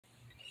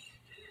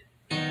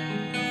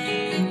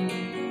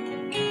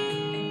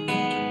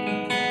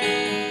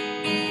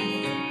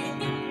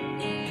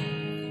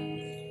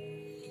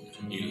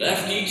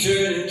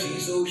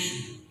eternity's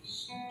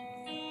oceans,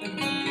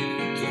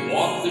 to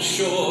walk the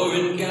shore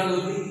in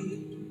Galilee.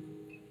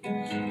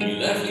 He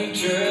left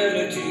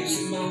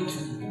eternity's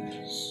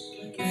mountains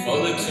for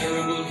the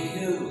terrible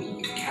hill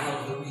of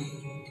Calvary.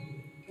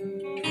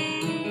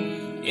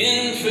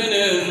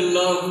 Infinite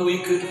love we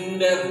could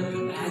never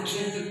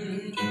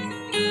imagine,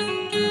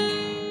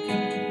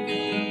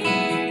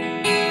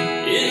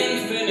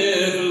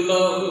 infinite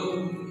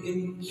love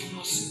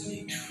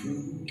impossibly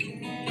true.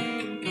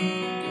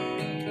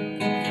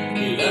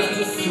 He left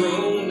the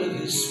throne of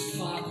his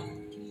Father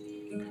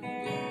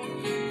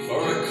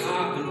for a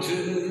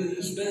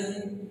carpenter's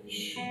bench.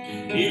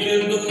 He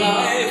lived the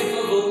life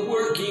of a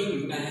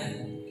working man,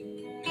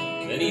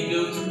 then he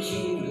built a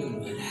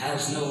kingdom that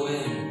has no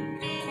end.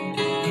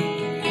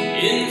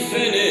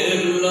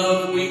 Infinite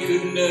love we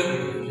could never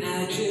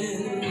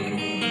imagine,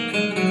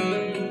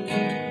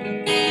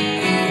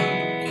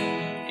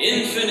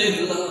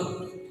 infinite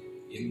love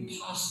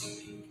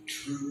impossibly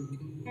true.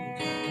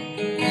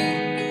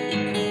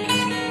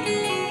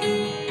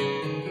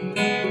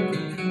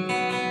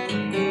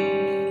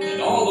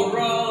 And all the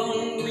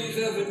wrong we've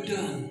ever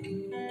done,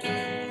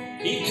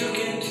 he took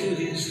into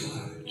his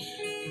heart.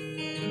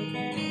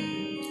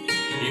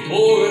 He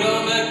poured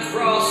on that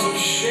cross of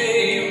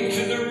shame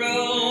to the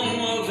realm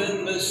of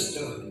endless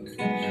dark.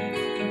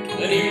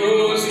 Then he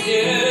rose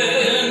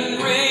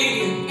again,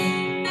 radiant,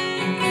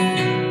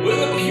 with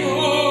a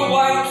pure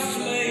white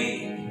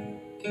flame.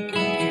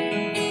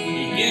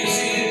 He gives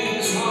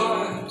his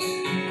heart,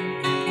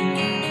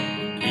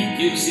 he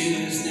gives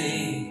his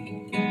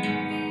name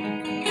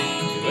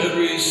to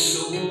every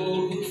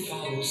soul who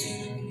follows him.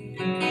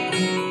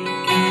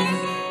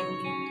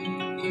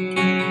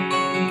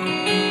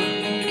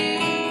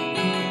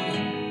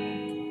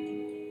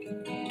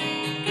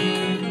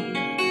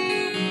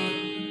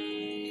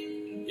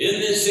 In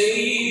this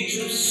age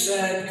of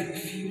sad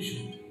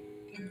confusion,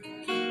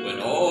 when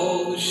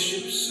all the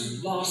ships are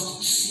lost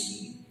at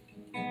sea,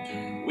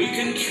 we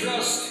can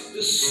trust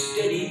the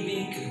steady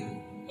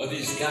beacon of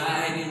his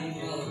guiding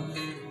love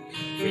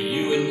for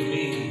you and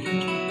me.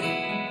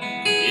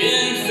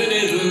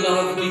 Infinite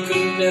love we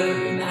could never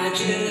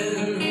imagine,